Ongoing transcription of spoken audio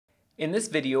In this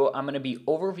video, I'm going to be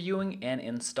overviewing and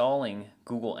installing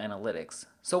Google Analytics.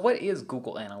 So what is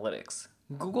Google Analytics?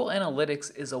 Google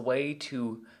Analytics is a way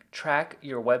to track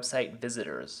your website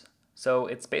visitors. So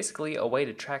it's basically a way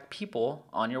to track people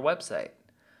on your website.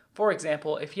 For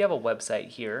example, if you have a website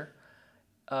here,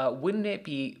 wouldn't it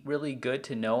be really good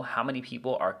to know how many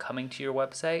people are coming to your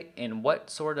website and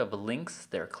what sort of links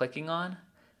they're clicking on?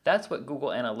 That's what Google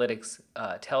Analytics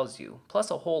tells you, plus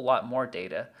a whole lot more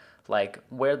data, like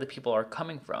where the people are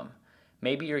coming from.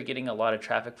 Maybe you're getting a lot of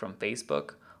traffic from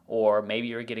Facebook, or maybe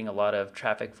you're getting a lot of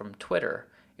traffic from Twitter.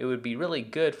 It would be really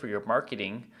good for your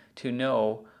marketing to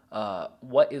know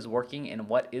what is working and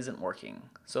what isn't working.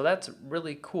 So that's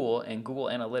really cool, and Google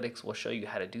Analytics will show you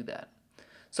how to do that.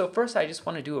 So first, I just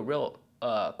want to do a real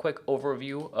quick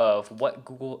overview of what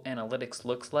Google Analytics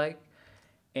looks like.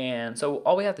 And so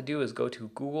all we have to do is go to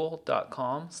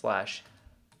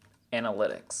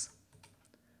google.com/analytics.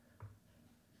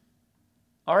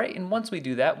 All right, and once we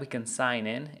do that, we can sign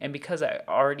in. And because I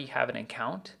already have an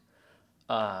account,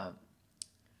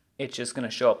 it's just going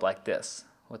to show up like this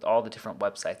with all the different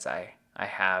websites I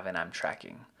have and I'm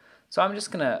tracking. So I'm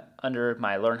just going to, under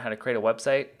my Learn How to Create a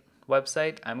Website,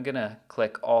 I'm going to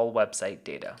click All Website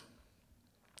Data.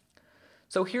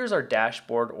 So here's our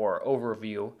dashboard or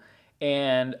overview.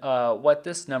 And what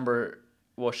this number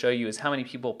will show you is how many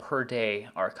people per day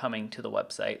are coming to the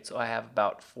website. So I have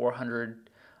about 400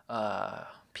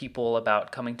 people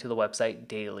about coming to the website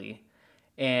daily.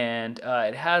 And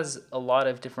it has a lot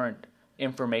of different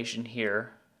information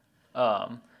here.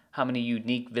 How many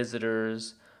unique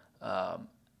visitors,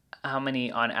 how many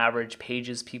on average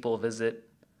pages people visit,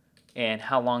 and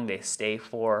how long they stay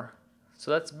for.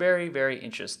 So that's very, very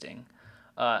interesting.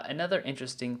 Another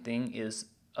interesting thing is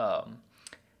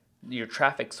your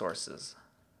traffic sources.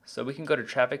 So we can go to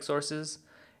traffic sources,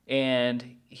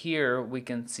 and here we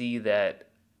can see that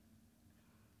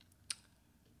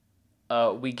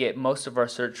we get most of our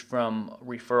search from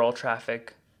referral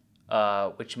traffic,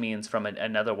 which means from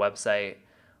another website,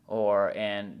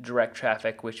 and direct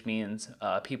traffic, which means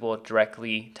people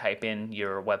directly type in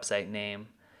your website name,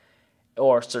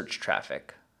 or search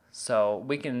traffic. So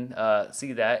we can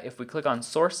see that if we click on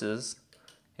sources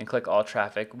and click all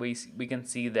traffic, we can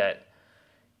see that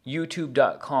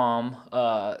YouTube.com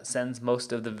sends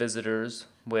most of the visitors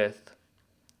with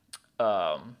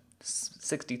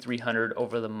 6,300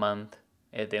 over the month,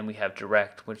 and then we have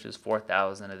direct, which is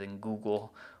 4,000, and then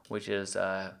Google, which is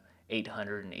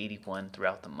 881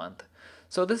 throughout the month.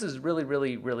 So this is really,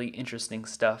 really, really interesting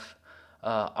stuff.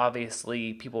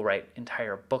 Obviously, people write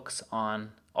entire books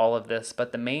on all of this,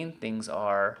 but the main things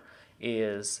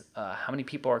is how many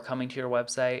people are coming to your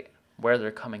website, where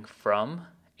they're coming from,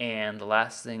 and the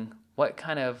last thing, what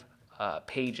kind of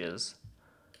pages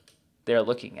they're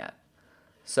looking at.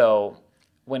 So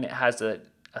when it has a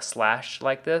slash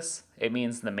like this, it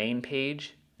means the main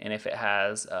page, and if it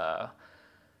has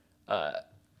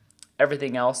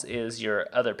everything else is your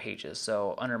other pages.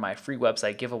 So under my free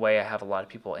website giveaway, I have a lot of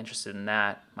people interested in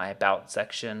that. My about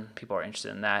section, people are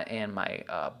interested in that, and my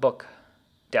book,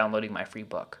 downloading my free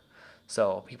book.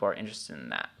 So people are interested in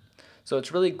that. So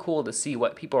it's really cool to see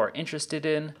what people are interested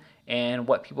in and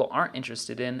what people aren't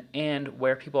interested in, and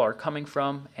where people are coming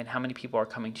from and how many people are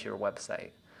coming to your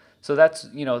website. So that's,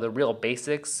 the real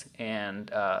basics, and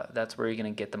that's where you're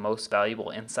going to get the most valuable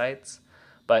insights.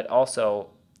 But also,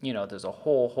 there's a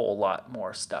whole lot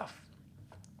more stuff.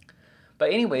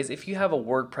 But anyways, if you have a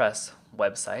WordPress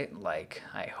website, like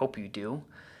I hope you do,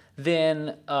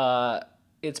 then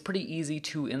it's pretty easy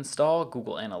to install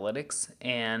Google Analytics.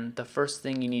 And the first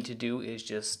thing you need to do is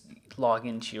just log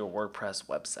into your WordPress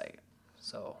website.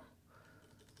 So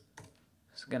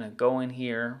just going to go in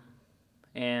here.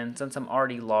 And since I'm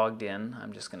already logged in,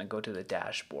 I'm just going to go to the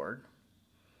dashboard.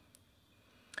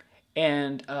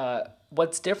 And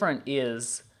what's different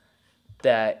is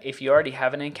that if you already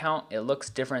have an account, it looks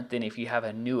different than if you have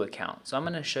a new account. So I'm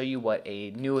going to show you what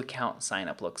a new account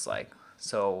signup looks like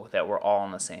so that we're all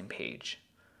on the same page.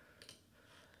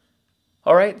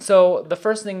 All right, so the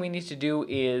first thing we need to do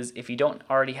is, if you don't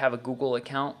already have a Google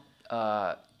account,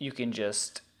 you can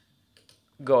just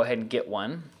go ahead and get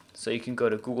one. So you can go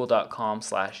to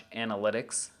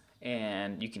google.com/analytics,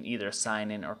 and you can either sign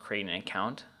in or create an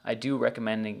account. I do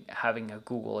recommend having a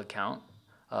Google account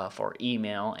for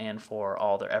email and for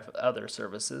all their other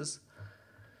services.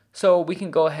 So we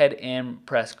can go ahead and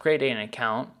press create an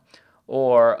account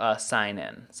or sign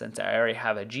in. Since I already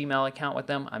have a Gmail account with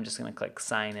them, I'm just going to click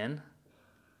sign in.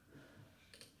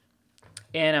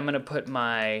 And I'm going to put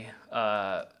my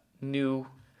new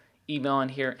email in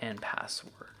here and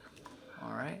password.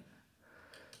 All right.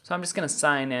 So I'm just going to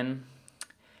sign in,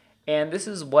 And this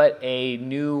is what a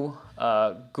new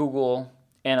Google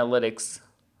Analytics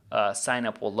sign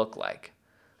up will look like.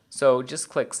 So just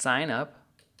click sign up,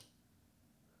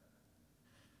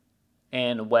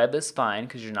 and web is fine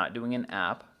because you're not doing an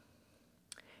app.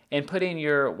 And put in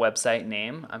your website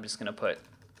name. I'm just going to put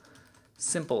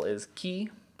simple is key,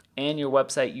 and your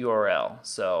website URL.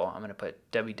 So I'm going to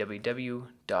put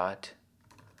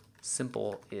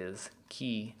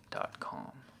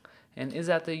www.simpleiskey.com. And is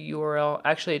that the URL?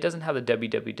 Actually, it doesn't have the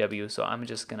www, so I'm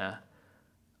just going to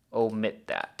omit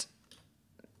that.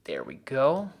 There we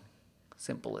go.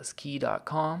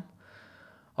 simpleiskey.com.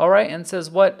 All right, and it says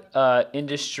what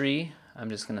industry. I'm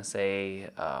just going to say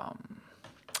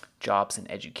jobs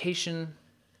in education,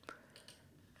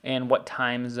 and what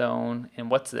time zone,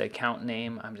 and what's the account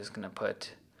name. I'm just going to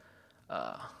put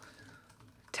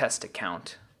test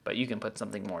account, but you can put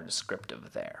something more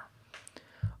descriptive there.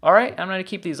 All right, I'm going to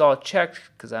keep these all checked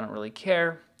because I don't really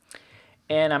care.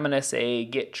 And I'm going to say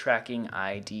get tracking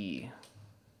ID.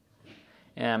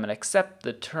 And I'm going to accept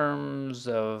the terms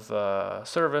of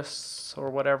service or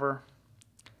whatever.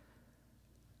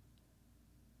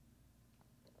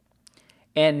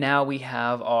 And now we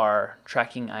have our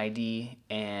tracking ID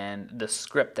and the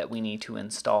script that we need to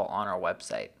install on our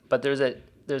website. But there's a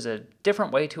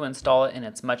different way to install it, and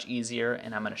it's much easier,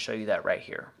 and I'm going to show you that right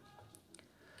here.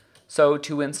 So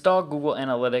to install Google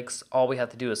Analytics, all we have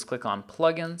to do is click on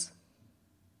Plugins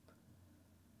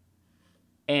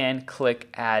and click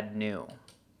Add New.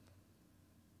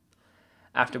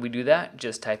 After we do that,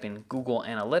 just type in Google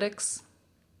Analytics,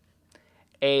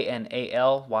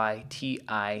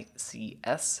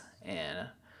 ANALYTICS, and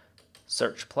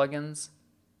search plugins.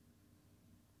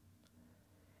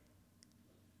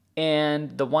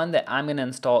 And the one that I'm going to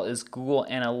install is Google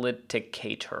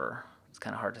Analyticator. It's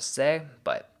kind of hard to say,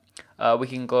 but we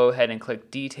can go ahead and click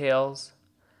Details,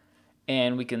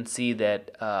 and we can see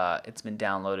that it's been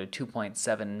downloaded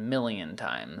 2.7 million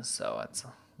times, so that's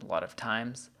a lot of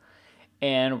times.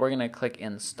 And we're going to click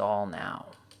Install Now.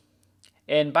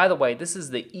 And by the way, this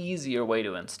is the easier way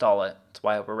to install it. That's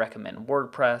why I would recommend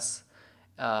WordPress,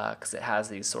 because it has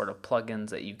these sort of plugins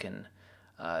that you can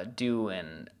do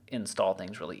and install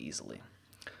things really easily.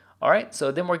 All right,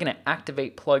 so then we're going to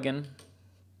activate plugin.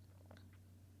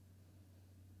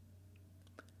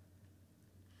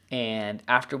 And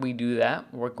after we do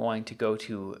that, we're going to go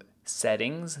to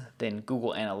Settings, then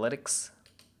Google Analytics.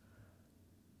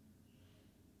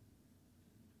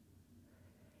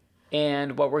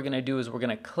 And what we're going to do is we're going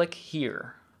to click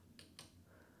here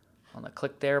on the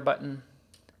click there button.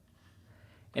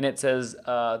 And it says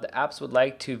the apps would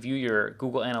like to view your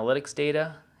Google Analytics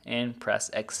data, and press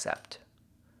accept.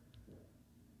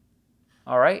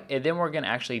 All right, and then we're going to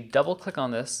actually double click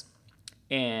on this,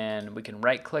 and we can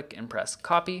right click and press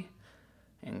copy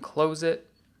and close it,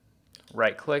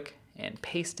 right click and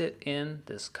paste it in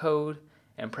this code,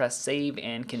 and press save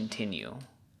and continue.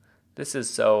 This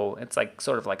is it's like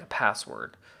sort of like a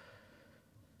password.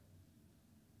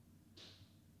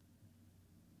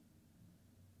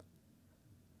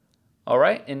 All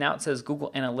right, and now it says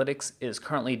Google Analytics is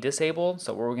currently disabled.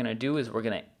 So what we're going to do is we're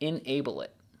going to enable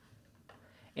it.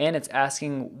 And it's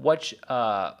asking which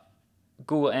Google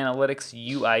Analytics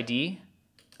UID,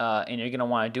 and you're going to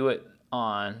want to do it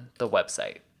on the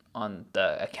website, on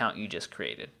the account you just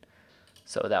created.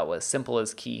 So that was simple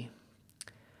as key.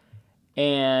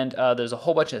 And there's a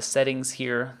whole bunch of settings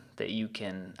here that you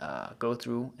can go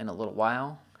through in a little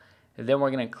while. And then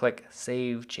we're going to click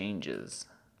Save Changes.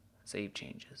 Save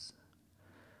Changes.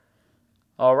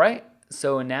 All right,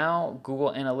 so now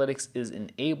Google Analytics is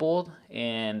enabled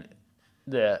and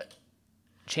the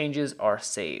changes are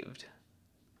saved.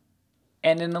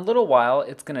 And in a little while,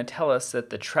 it's going to tell us that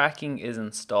the tracking is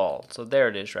installed. So there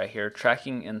it is right here,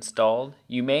 tracking installed.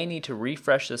 You may need to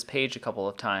refresh this page a couple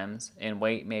of times and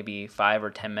wait maybe 5 or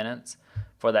 10 minutes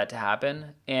for that to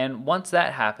happen. And once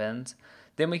that happens,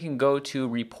 then we can go to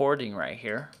reporting right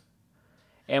here.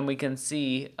 And we can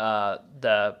see all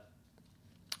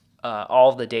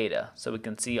the data. So we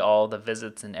can see all the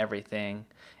visits and everything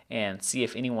and see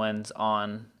if anyone's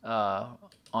on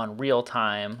real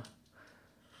time.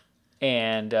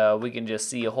 And we can just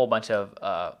see a whole bunch of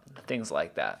things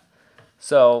like that.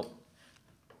 So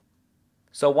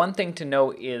one thing to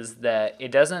note is that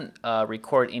it doesn't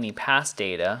record any past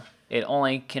data. It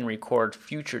only can record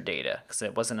future data because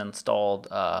it wasn't installed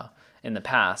in the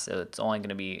past. It's only going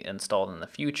to be installed in the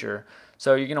future.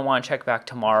 So you're going to want to check back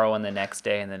tomorrow and the next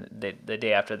day and then the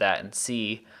day after that and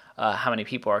see how many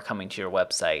people are coming to your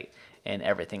website and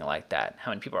everything like that. How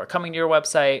many people are coming to your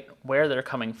website, where they're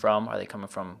coming from. Are they coming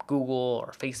from Google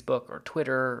or Facebook or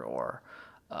Twitter or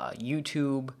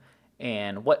YouTube?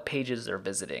 and what pages they're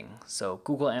visiting. So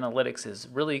Google Analytics is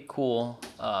really cool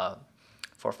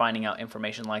for finding out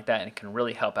information like that, and it can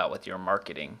really help out with your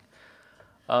marketing.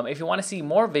 If you want to see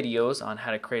more videos on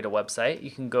how to create a website,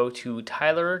 you can go to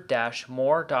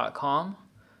tyler-moore.com,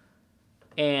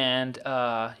 and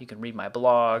you can read my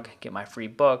blog, get my free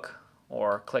book,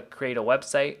 or click create a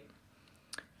website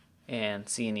and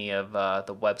see any of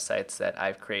the websites that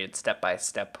I've created step by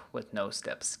step with no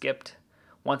steps skipped.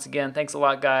 Once again, thanks a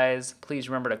lot, guys. Please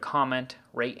remember to comment,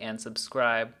 rate, and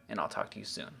subscribe, and I'll talk to you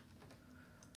soon.